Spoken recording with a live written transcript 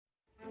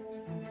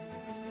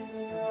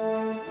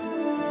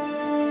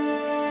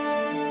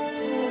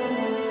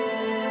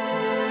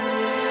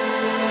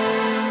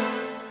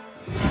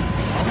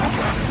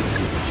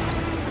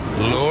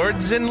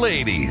Lads and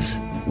ladies,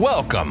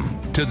 welcome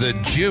to the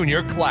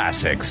Junior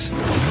Classics.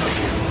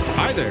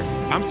 Hi there,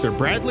 I'm Sir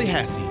Bradley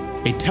Hassey,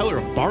 a teller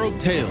of borrowed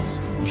tales.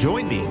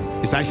 Join me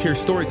as I share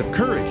stories of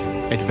courage,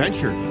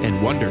 adventure,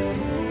 and wonder.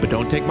 But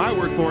don't take my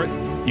word for it.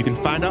 You can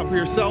find out for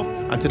yourself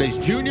on today's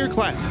Junior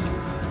Classic.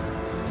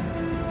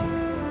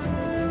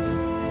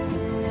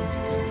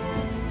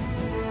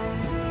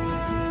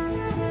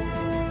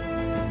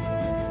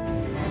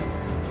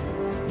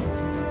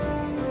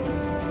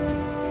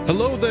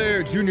 Hello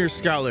there, Junior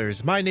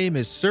Scholars. My name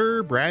is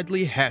Sir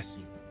Bradley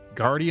Hassey,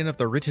 guardian of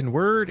the written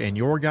word and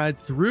your guide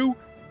through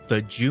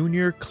the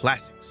Junior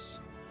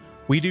Classics.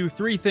 We do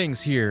three things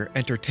here: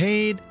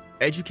 entertain,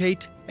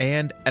 educate,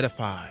 and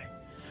edify.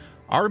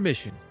 Our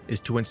mission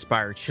is to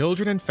inspire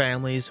children and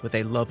families with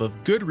a love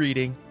of good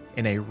reading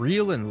and a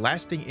real and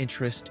lasting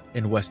interest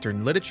in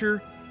Western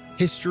literature,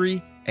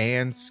 history,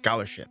 and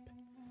scholarship.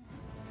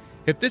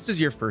 If this is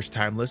your first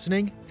time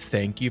listening,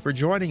 thank you for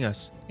joining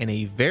us, and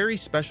a very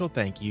special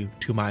thank you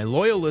to my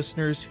loyal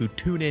listeners who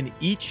tune in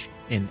each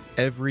and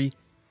every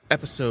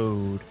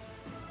episode.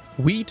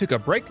 We took a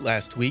break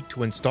last week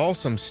to install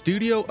some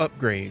studio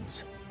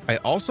upgrades. I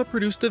also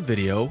produced a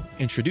video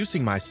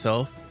introducing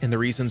myself and the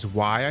reasons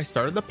why I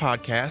started the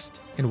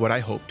podcast and what I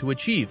hope to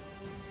achieve.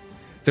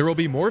 There will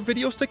be more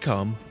videos to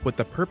come with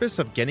the purpose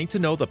of getting to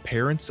know the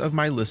parents of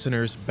my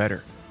listeners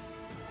better.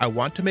 I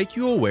want to make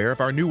you aware of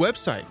our new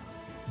website,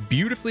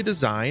 beautifully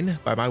designed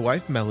by my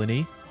wife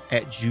Melanie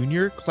at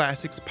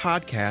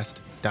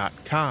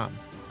juniorclassicspodcast.com.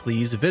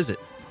 Please visit.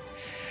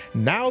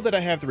 Now that I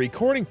have the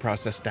recording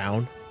process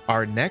down,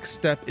 our next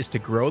step is to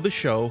grow the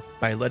show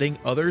by letting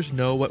others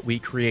know what we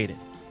created.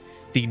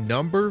 The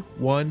number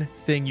one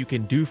thing you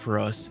can do for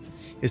us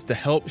is to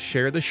help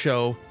share the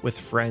show with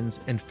friends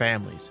and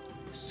families.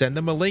 Send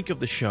them a link of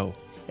the show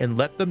and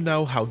let them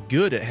know how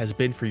good it has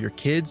been for your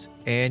kids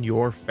and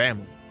your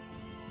family.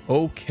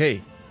 Okay.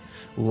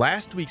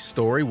 Last week's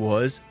story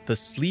was The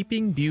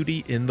Sleeping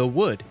Beauty in the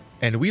Wood,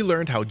 and we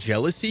learned how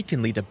jealousy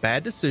can lead to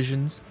bad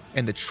decisions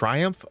and the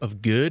triumph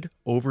of good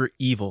over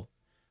evil.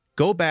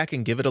 Go back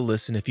and give it a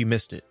listen if you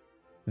missed it.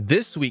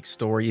 This week's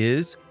story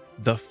is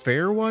The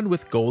Fair One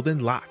with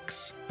Golden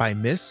Locks by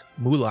Miss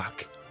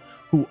Mulock,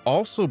 who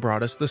also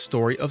brought us the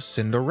story of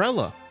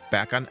Cinderella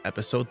back on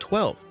episode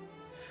 12.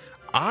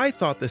 I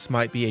thought this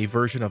might be a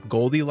version of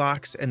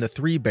Goldilocks and the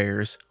Three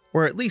Bears,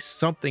 or at least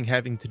something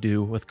having to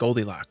do with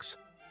Goldilocks.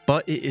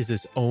 But it is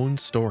its own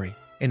story,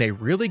 and a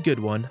really good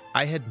one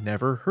I had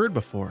never heard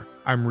before.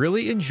 I'm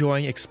really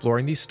enjoying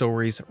exploring these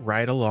stories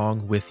right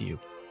along with you.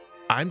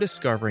 I'm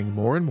discovering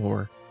more and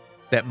more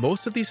that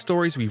most of these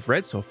stories we've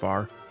read so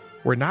far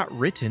were not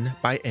written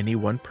by any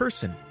one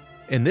person.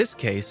 In this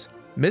case,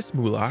 Miss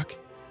Mulock,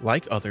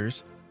 like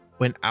others,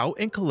 went out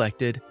and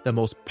collected the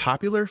most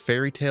popular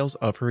fairy tales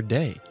of her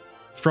day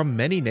from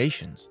many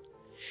nations.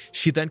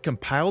 She then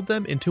compiled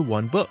them into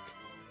one book.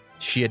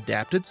 She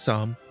adapted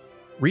some,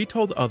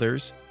 retold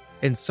others,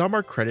 and some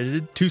are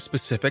credited to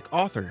specific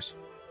authors.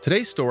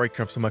 Today's story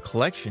comes from a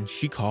collection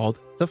she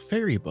called The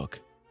Fairy Book,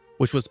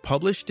 which was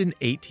published in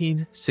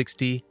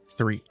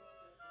 1863.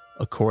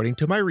 According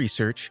to my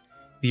research,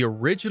 the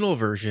original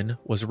version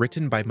was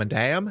written by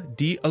Madame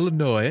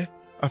d'Aulnoy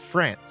of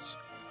France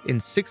in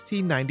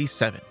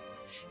 1697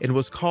 and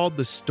was called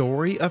The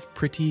Story of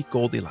Pretty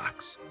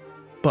Goldilocks.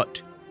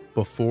 But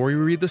before we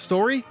read the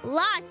story,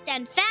 Lost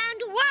and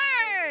Found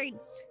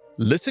Words!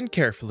 Listen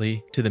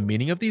carefully to the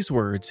meaning of these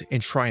words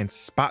and try and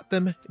spot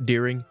them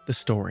during the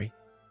story.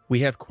 We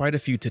have quite a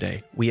few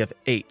today. We have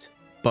 8,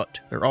 but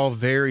they're all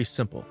very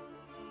simple.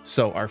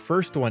 So our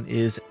first one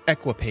is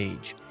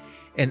equipage.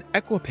 An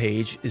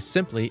equipage is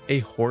simply a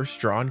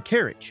horse-drawn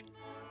carriage.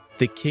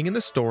 The king in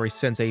the story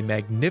sends a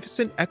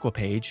magnificent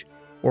equipage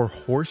or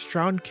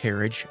horse-drawn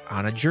carriage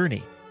on a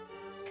journey.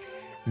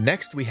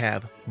 Next we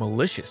have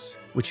malicious,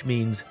 which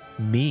means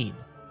mean.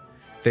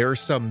 There are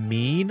some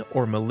mean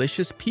or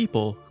malicious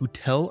people who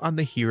tell on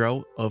the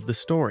hero of the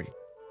story.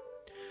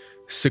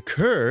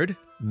 Succored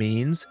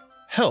means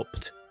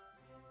helped.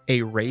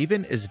 A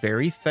raven is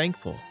very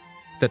thankful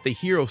that the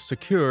hero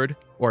succored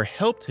or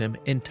helped him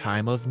in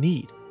time of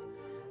need.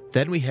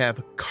 Then we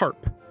have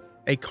carp.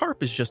 A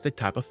carp is just a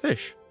type of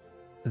fish.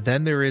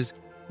 Then there is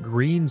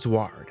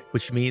greensward,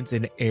 which means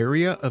an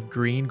area of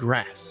green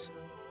grass.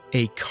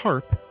 A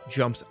carp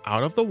jumps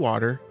out of the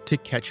water to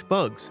catch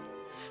bugs,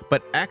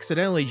 but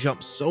accidentally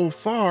jumps so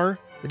far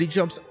that he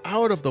jumps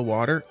out of the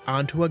water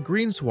onto a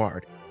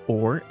greensward,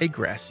 or a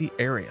grassy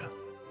area.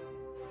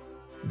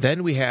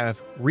 Then we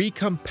have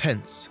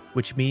recompense,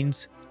 which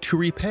means to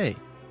repay.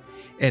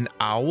 An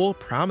owl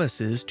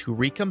promises to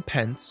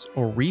recompense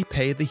or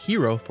repay the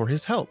hero for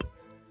his help.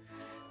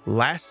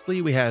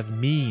 Lastly, we have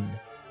mean,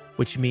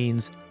 which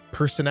means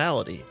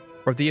personality,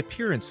 or the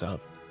appearance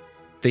of.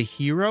 The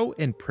hero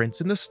and prince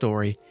in the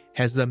story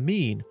has the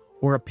mien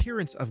or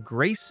appearance of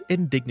grace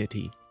and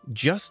dignity,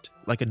 just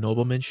like a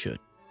nobleman should.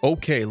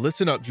 Okay,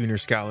 listen up, Junior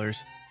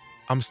Scholars.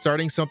 I'm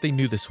starting something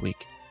new this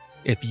week.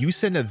 If you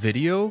send a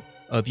video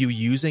of you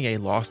using a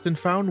lost and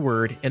found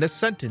word in a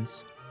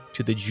sentence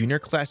to the Junior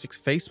Classics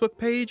Facebook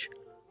page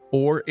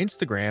or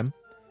Instagram,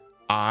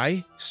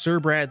 I, Sir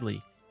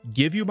Bradley,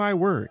 give you my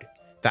word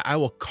that I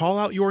will call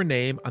out your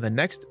name on the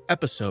next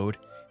episode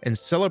and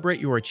celebrate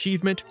your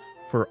achievement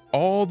for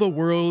all the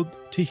world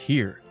to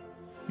hear.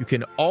 You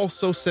can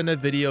also send a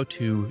video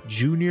to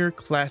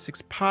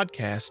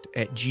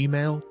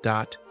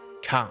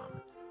juniorclassicspodcast@gmail.com.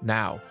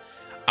 Now,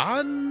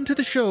 on to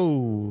the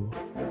show.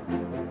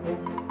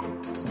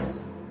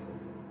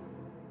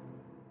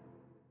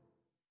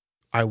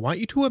 I want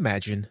you to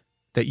imagine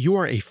that you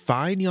are a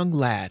fine young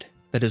lad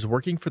that is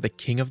working for the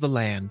king of the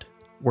land,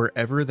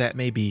 wherever that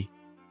may be.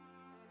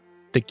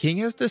 The king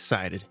has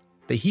decided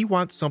that he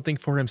wants something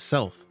for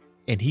himself,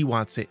 and he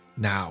wants it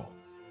now.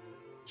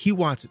 He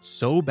wants it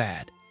so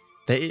bad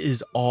that it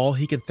is all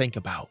he can think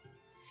about.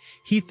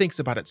 He thinks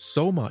about it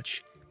so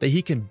much that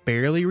he can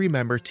barely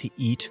remember to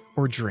eat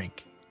or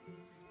drink.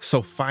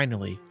 So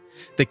finally,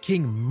 the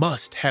king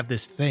must have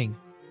this thing.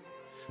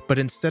 But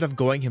instead of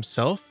going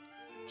himself,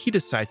 he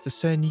decides to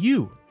send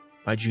you,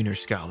 my junior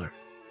scholar.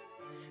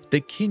 The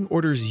king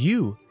orders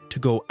you to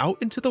go out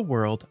into the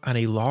world on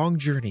a long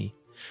journey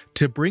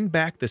to bring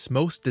back this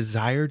most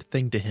desired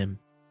thing to him.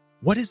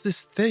 What is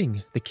this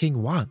thing the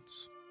king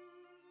wants?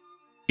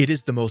 It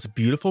is the most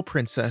beautiful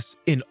princess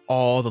in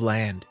all the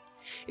land,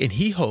 and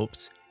he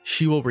hopes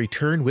she will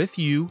return with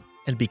you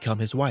and become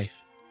his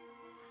wife.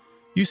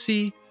 You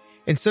see,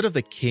 instead of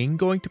the king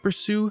going to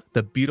pursue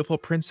the beautiful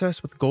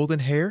princess with golden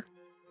hair,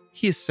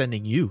 he is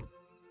sending you,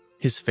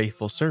 his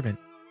faithful servant.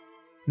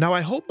 Now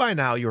I hope by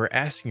now you are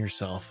asking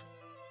yourself,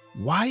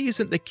 why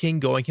isn't the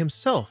king going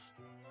himself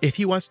if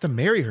he wants to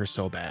marry her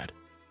so bad?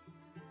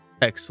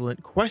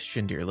 Excellent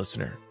question, dear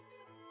listener.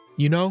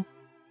 You know,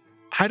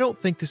 I don't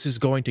think this is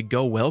going to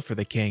go well for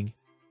the king,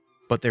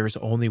 but there is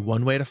only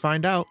one way to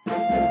find out.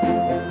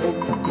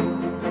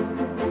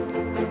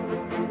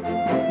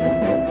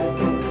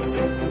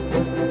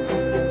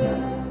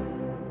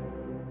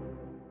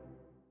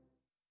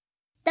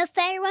 The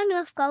Fair One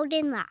with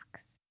Golden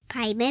Locks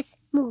by Miss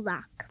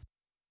Mulock.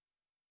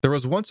 There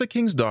was once a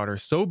king's daughter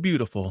so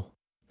beautiful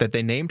that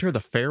they named her the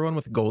Fair One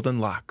with Golden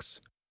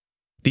Locks.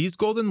 These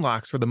golden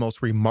locks were the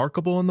most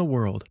remarkable in the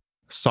world,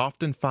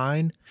 soft and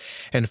fine,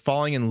 and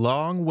falling in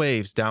long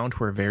waves down to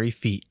her very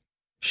feet.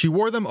 She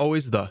wore them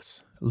always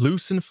thus,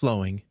 loose and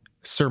flowing,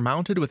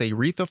 surmounted with a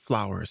wreath of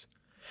flowers.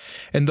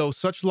 And though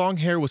such long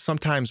hair was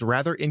sometimes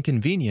rather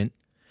inconvenient,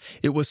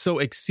 it was so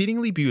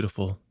exceedingly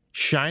beautiful,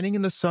 shining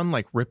in the sun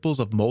like ripples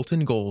of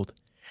molten gold,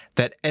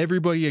 that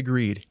everybody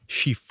agreed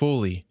she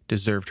fully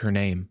deserved her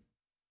name.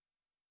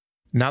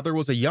 Now there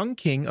was a young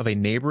king of a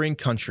neighboring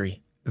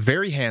country,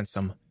 very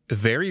handsome,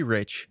 very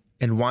rich,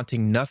 and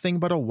wanting nothing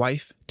but a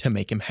wife to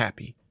make him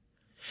happy.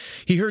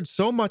 He heard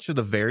so much of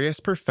the various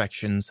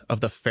perfections of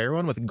the Fair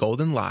One with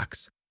Golden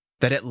Locks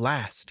that at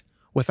last,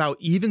 without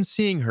even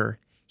seeing her,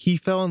 he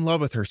fell in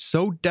love with her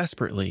so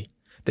desperately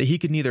that he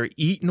could neither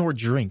eat nor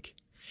drink,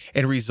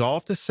 and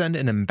resolved to send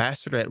an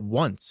ambassador at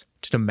once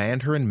to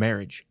demand her in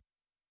marriage.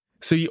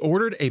 So he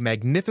ordered a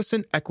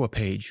magnificent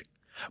equipage,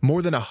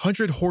 more than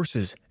 100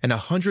 horses and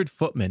 100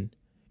 footmen,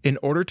 in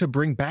order to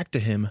bring back to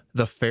him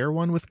the Fair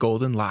One with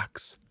Golden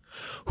Locks,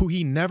 who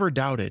he never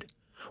doubted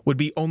would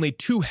be only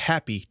too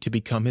happy to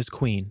become his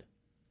queen.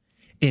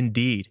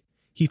 Indeed,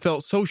 he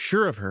felt so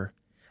sure of her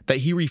that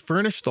he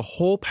refurnished the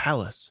whole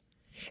palace,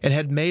 and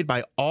had made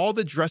by all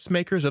the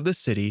dressmakers of the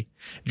city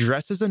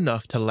dresses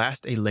enough to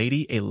last a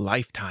lady a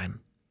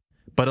lifetime.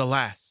 But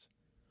alas,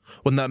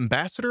 when the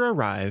ambassador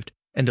arrived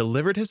and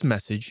delivered his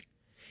message,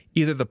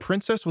 either the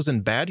princess was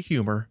in bad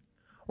humor,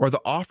 or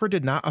the offer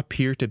did not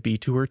appear to be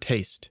to her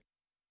taste.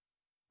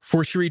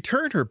 For she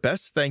returned her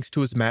best thanks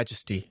to his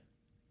majesty,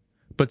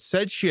 but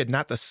said she had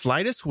not the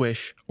slightest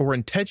wish or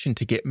intention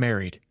to get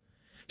married.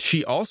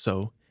 She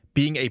also,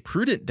 being a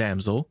prudent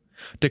damsel,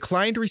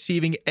 declined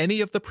receiving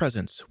any of the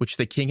presents which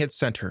the king had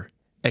sent her,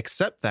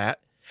 except that,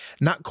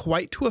 not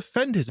quite to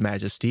offend his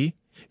majesty,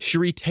 she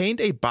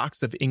retained a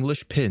box of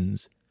English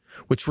pins,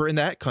 which were in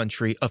that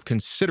country of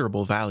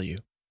considerable value.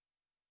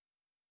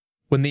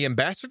 When the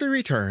ambassador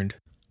returned,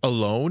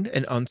 alone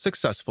and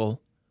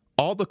unsuccessful,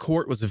 all the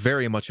court was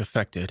very much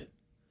affected,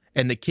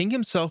 and the king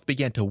himself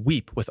began to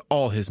weep with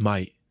all his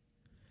might.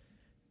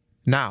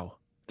 Now,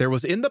 there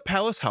was in the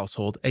palace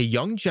household a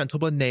young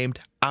gentleman named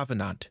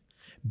Avenant,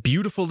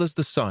 beautiful as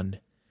the sun,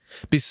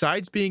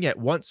 besides being at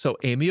once so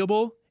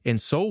amiable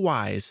and so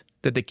wise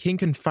that the king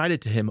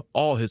confided to him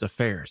all his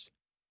affairs.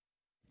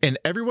 And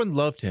everyone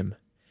loved him,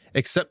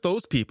 except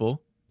those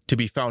people, to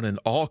be found in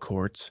all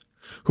courts,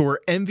 who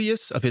were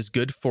envious of his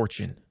good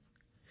fortune.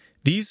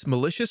 These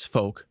malicious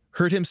folk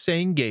heard him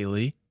saying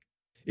gaily,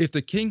 "If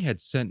the king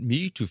had sent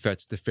me to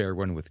fetch the Fair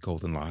One with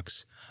Golden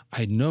Locks,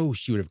 I know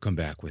she would have come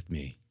back with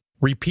me,"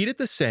 repeated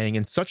the saying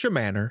in such a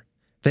manner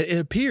that it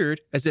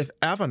appeared as if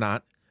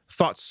Avenant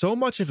thought so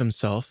much of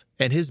himself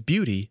and his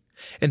beauty,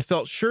 and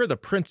felt sure the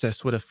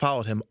princess would have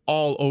followed him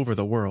all over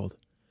the world,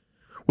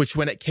 which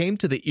when it came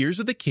to the ears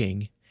of the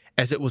king,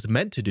 as it was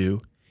meant to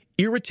do,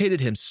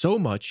 irritated him so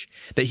much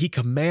that he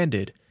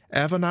commanded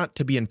Avenant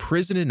to be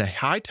imprisoned in a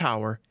high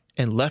tower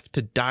and left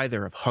to die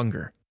there of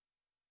hunger.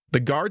 The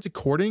guards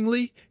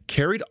accordingly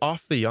carried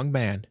off the young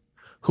man,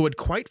 who had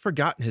quite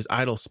forgotten his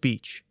idle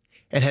speech,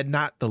 and had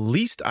not the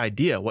least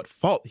idea what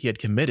fault he had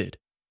committed.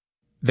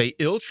 They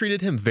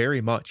ill-treated him very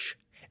much,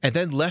 and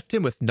then left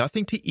him with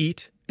nothing to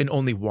eat and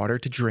only water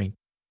to drink.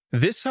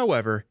 This,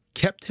 however,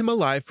 kept him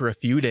alive for a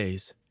few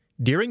days,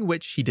 during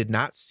which he did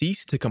not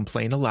cease to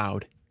complain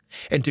aloud,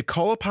 and to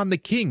call upon the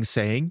king,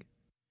 saying,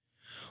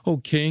 O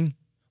king,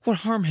 what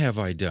harm have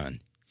I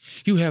done?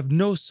 You have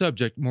no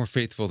subject more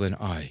faithful than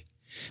I.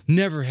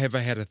 Never have I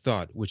had a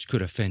thought which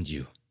could offend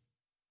you.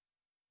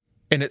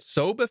 And it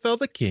so befell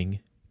the king,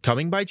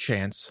 coming by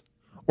chance,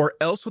 or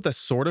else with a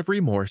sort of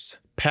remorse,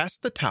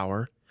 past the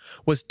tower,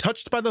 was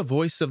touched by the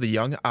voice of the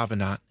young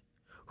Avenant,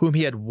 whom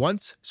he had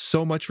once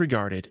so much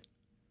regarded.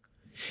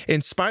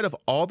 In spite of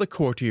all the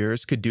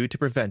courtiers could do to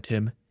prevent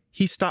him,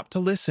 he stopped to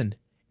listen,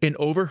 and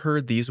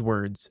overheard these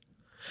words.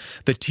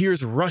 The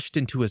tears rushed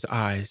into his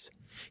eyes.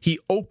 He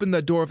opened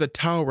the door of the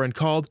tower and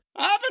called,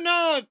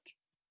 Avenant!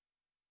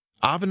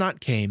 Avenant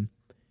came,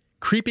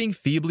 creeping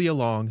feebly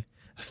along,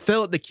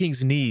 fell at the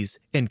king's knees,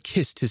 and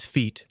kissed his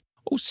feet.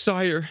 O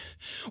sire,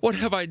 what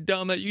have I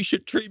done that you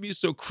should treat me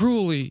so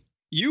cruelly?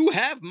 You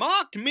have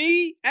mocked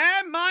me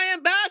and my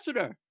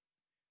ambassador.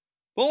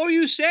 For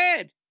you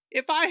said,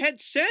 if I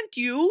had sent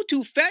you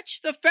to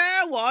fetch the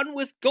fair one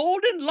with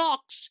golden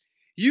locks,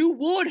 you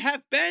would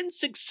have been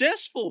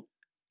successful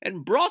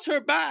and brought her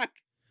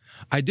back.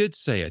 I did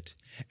say it,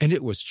 and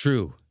it was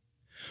true.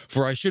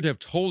 For I should have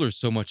told her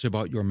so much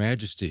about your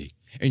majesty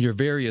and your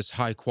various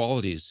high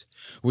qualities,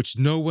 which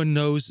no one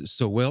knows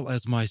so well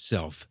as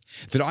myself,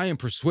 that I am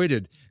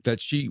persuaded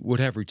that she would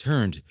have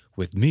returned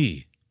with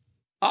me.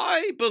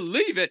 I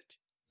believe it,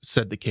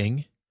 said the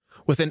king,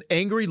 with an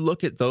angry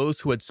look at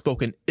those who had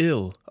spoken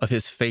ill of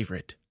his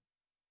favorite.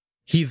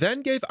 He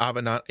then gave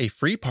Avenant a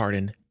free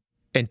pardon,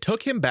 and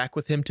took him back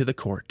with him to the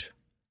court.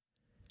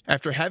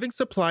 After having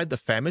supplied the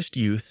famished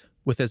youth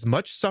with as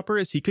much supper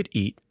as he could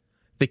eat,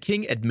 the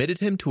king admitted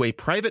him to a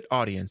private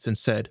audience and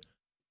said,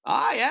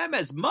 I am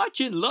as much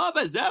in love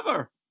as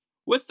ever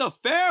with the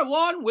fair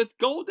one with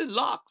golden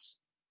locks.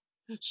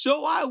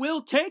 So I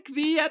will take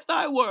thee at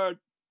thy word,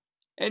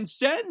 and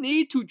send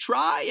thee to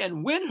try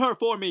and win her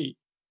for me.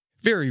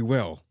 Very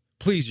well,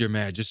 please your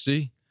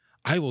majesty.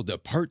 I will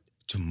depart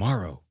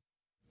tomorrow.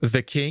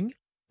 The king,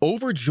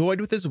 overjoyed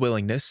with his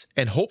willingness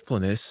and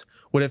hopefulness,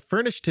 would have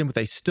furnished him with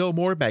a still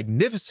more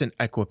magnificent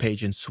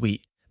equipage and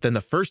suite than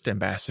the first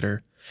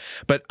ambassador,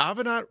 but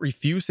Avenant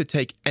refused to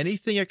take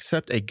anything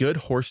except a good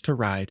horse to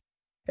ride,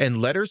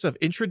 and letters of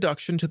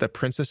introduction to the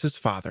princess's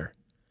father.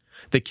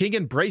 The king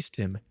embraced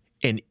him,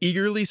 and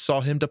eagerly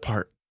saw him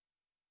depart.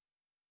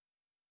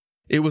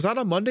 It was on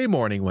a Monday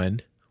morning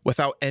when,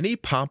 without any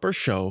pomp or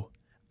show,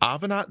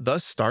 Avenant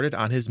thus started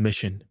on his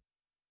mission.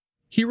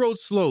 He rode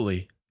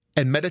slowly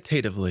and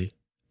meditatively,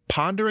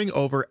 pondering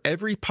over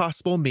every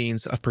possible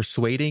means of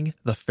persuading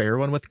the fair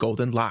one with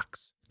golden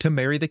locks to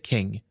marry the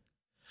king.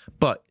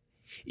 But,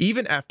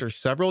 even after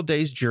several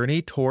days'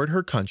 journey toward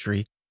her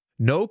country,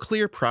 no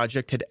clear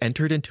project had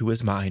entered into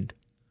his mind.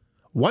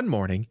 One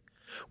morning,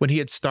 when he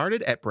had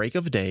started at break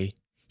of day,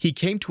 he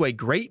came to a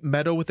great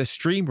meadow with a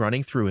stream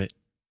running through it,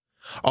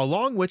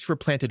 along which were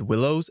planted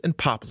willows and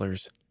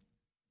poplars.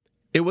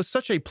 It was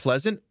such a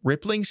pleasant,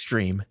 rippling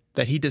stream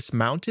that he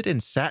dismounted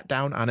and sat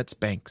down on its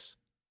banks.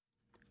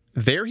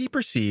 There he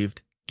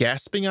perceived,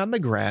 gasping on the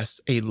grass,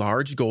 a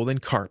large golden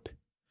carp,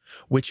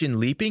 which in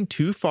leaping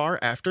too far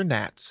after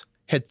gnats,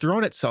 had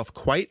thrown itself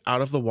quite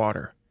out of the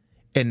water,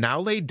 and now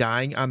lay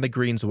dying on the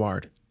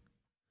greensward.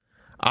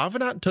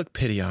 Avenant took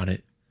pity on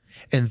it,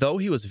 and though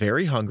he was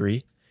very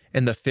hungry,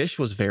 and the fish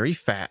was very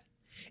fat,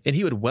 and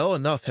he would well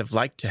enough have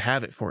liked to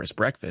have it for his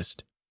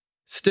breakfast,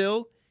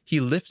 still he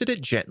lifted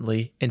it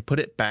gently and put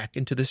it back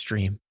into the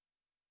stream.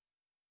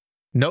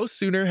 No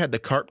sooner had the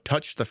carp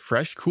touched the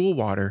fresh, cool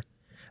water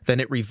than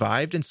it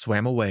revived and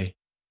swam away.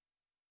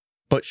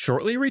 But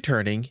shortly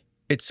returning,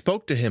 it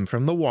spoke to him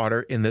from the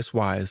water in this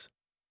wise.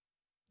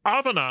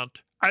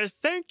 Avenant, I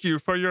thank you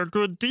for your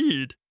good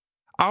deed.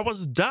 I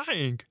was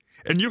dying,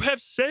 and you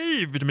have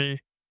saved me.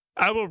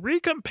 I will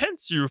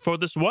recompense you for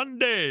this one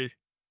day.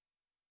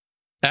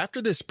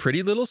 After this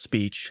pretty little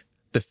speech,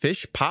 the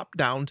fish popped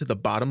down to the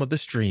bottom of the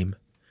stream,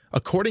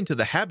 according to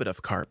the habit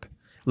of carp,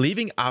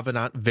 leaving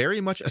Avenant very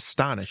much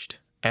astonished,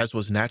 as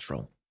was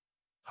natural.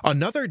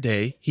 Another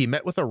day he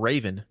met with a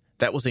raven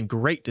that was in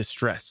great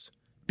distress,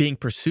 being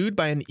pursued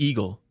by an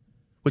eagle,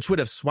 which would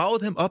have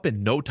swallowed him up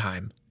in no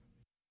time.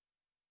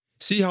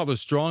 See how the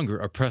stronger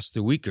oppress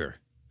the weaker.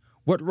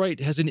 What right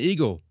has an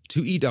eagle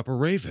to eat up a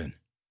raven?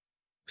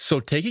 So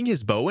taking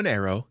his bow and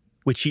arrow,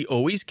 which he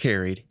always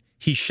carried,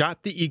 he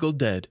shot the eagle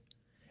dead,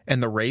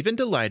 and the raven,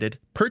 delighted,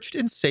 perched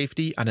in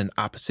safety on an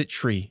opposite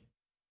tree.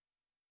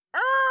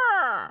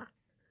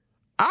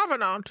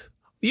 Avenant,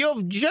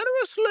 you've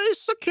generously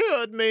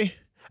secured me,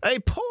 a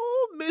poor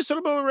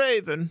miserable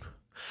raven.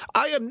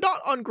 I am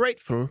not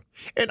ungrateful,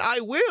 and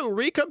I will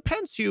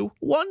recompense you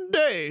one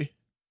day.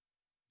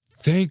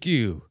 Thank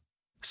you,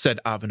 said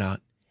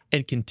Avenant,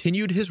 and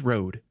continued his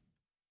road.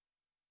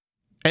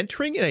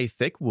 Entering in a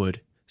thick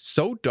wood,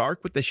 So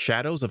dark with the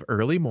shadows of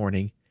early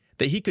morning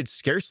that he could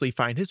scarcely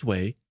find his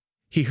way,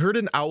 he heard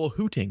an owl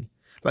hooting,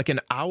 like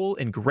an owl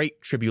in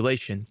great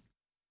tribulation.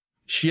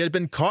 She had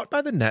been caught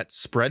by the nets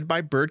spread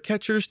by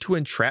bird-catchers to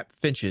entrap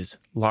finches,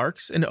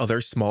 larks, and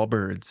other small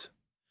birds.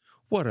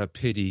 What a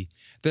pity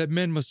that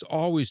men must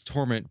always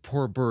torment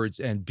poor birds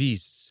and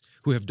beasts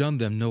who have done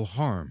them no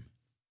harm.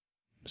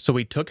 So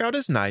he took out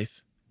his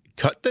knife,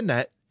 cut the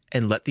net,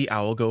 and let the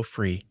owl go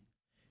free.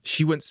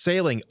 She went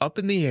sailing up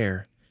in the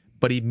air,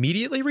 but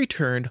immediately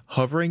returned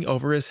hovering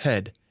over his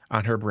head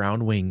on her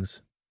brown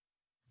wings.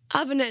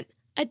 Avenant,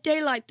 at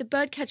daylight the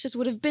bird-catchers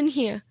would have been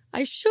here.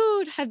 I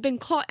should have been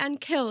caught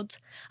and killed.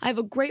 I have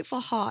a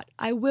grateful heart.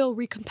 I will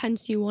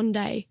recompense you one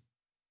day.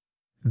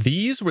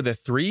 These were the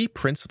 3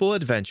 principal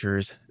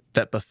adventures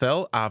that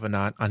befell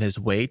Avenant on his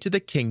way to the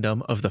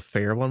kingdom of the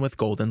Fair One with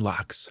Golden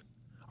Locks.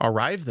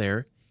 Arrived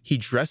there, he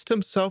dressed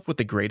himself with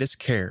the greatest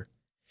care,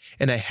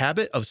 in a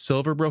habit of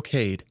silver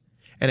brocade,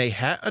 and a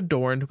hat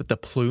adorned with the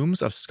plumes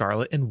of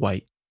scarlet and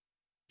white.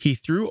 He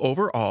threw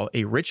over all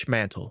a rich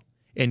mantle,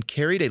 and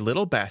carried a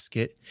little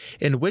basket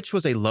in which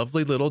was a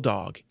lovely little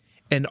dog,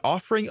 an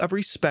offering of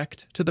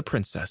respect to the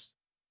princess.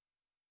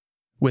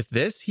 With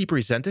this he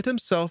presented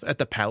himself at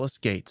the palace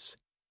gates,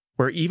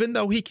 where even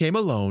though he came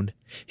alone,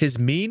 his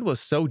mien was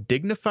so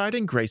dignified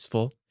and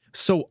graceful,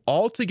 so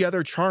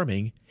altogether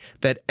charming,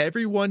 that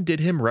everyone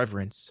did him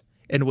reverence,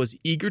 and was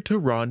eager to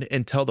run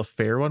and tell the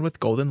Fair One with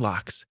Golden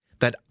Locks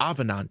that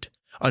Avenant,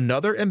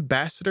 another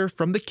ambassador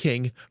from the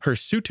king, her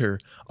suitor,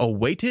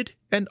 awaited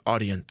an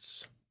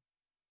audience.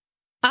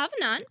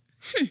 Avenant?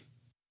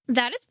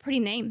 That is a pretty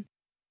name.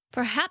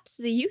 Perhaps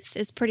the youth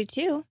is pretty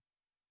too.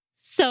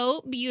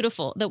 So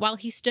beautiful that while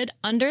he stood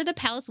under the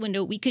palace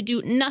window, we could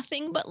do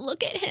nothing but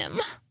look at him.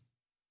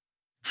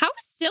 How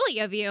silly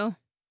of you.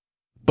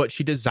 But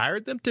she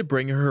desired them to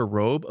bring her a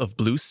robe of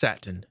blue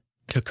satin,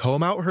 to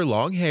comb out her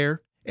long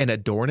hair and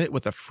adorn it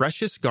with the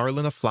freshest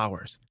garland of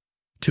flowers,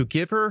 to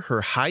give her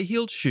her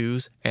high-heeled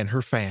shoes and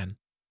her fan.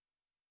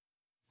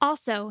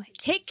 Also,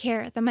 take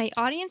care that my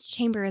audience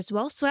chamber is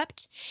well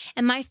swept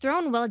and my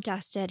throne well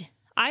dusted.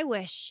 I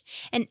wish,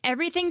 and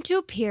everything to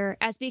appear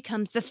as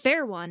becomes the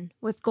Fair One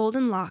with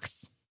Golden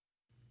Locks.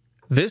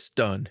 This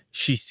done,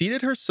 she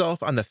seated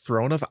herself on the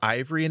throne of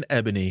ivory and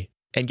ebony,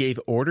 and gave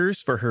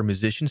orders for her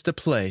musicians to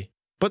play,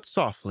 but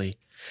softly,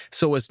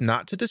 so as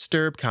not to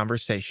disturb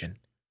conversation.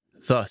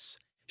 Thus,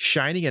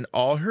 shining in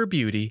all her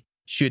beauty,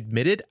 she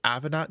admitted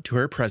Avenant to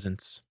her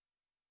presence.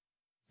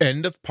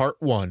 End of part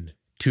 1.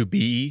 To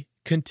be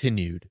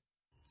continued.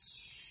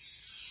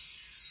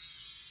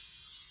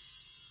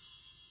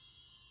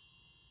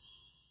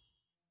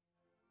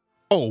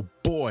 Oh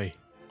boy,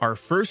 our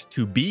first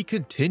to be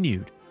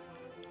continued.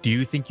 Do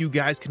you think you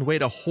guys can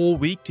wait a whole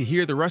week to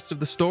hear the rest of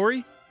the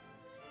story?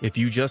 If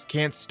you just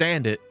can't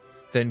stand it,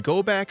 then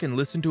go back and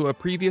listen to a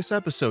previous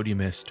episode you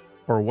missed,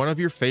 or one of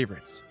your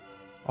favorites.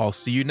 I'll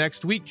see you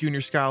next week,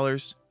 Junior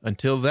Scholars.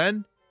 Until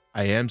then,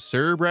 I am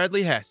Sir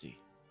Bradley Hassey.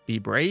 Be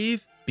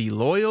brave, be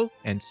loyal,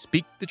 and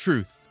speak the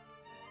truth.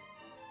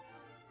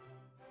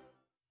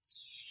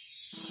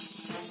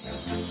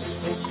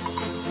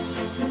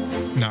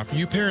 Now for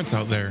you parents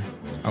out there,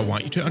 I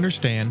want you to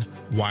understand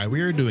why we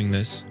are doing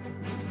this,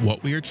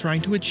 what we are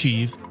trying to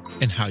achieve,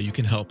 and how you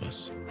can help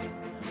us.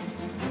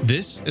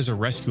 This is a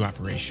rescue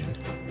operation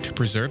to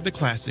preserve the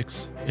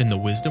classics and the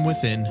wisdom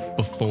within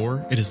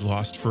before it is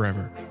lost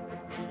forever.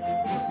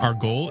 Our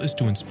goal is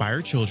to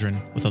inspire children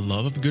with a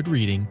love of good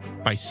reading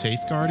by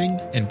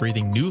safeguarding and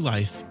breathing new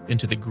life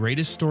into the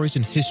greatest stories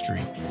in history,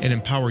 and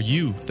empower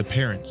you, the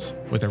parents,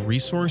 with a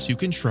resource you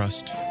can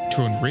trust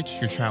to enrich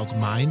your child's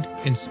mind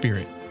and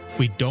spirit.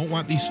 We don't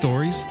want these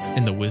stories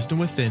and the wisdom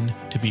within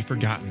to be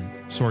forgotten,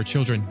 so our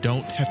children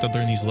don't have to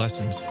learn these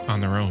lessons on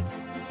their own.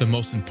 The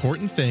most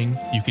important thing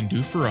you can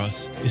do for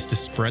us is to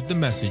spread the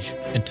message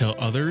and tell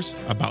others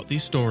about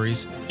these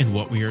stories and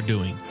what we are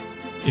doing.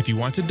 If you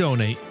want to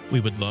donate, we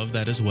would love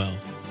that as well.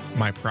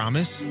 My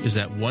promise is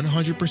that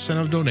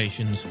 100% of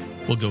donations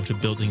will go to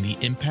building the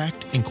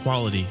impact and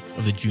quality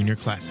of the Junior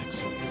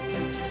Classics.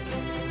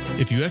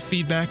 If you have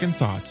feedback and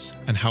thoughts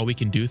on how we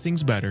can do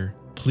things better,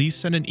 please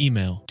send an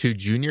email to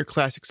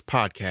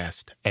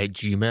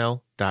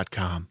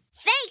juniorclassicspodcast@gmail.com.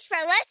 Thanks for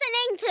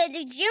listening to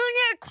the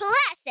Junior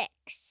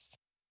Classics.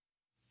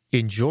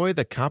 Enjoy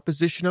the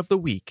composition of the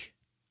week,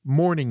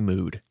 Morning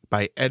Mood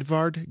by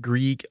Edvard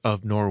Grieg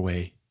of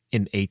Norway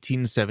in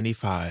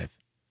 1875.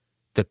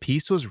 The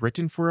piece was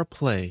written for a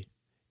play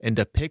and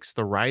depicts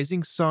the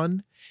rising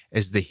sun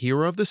as the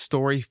hero of the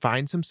story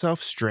finds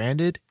himself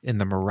stranded in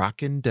the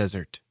Moroccan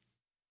desert.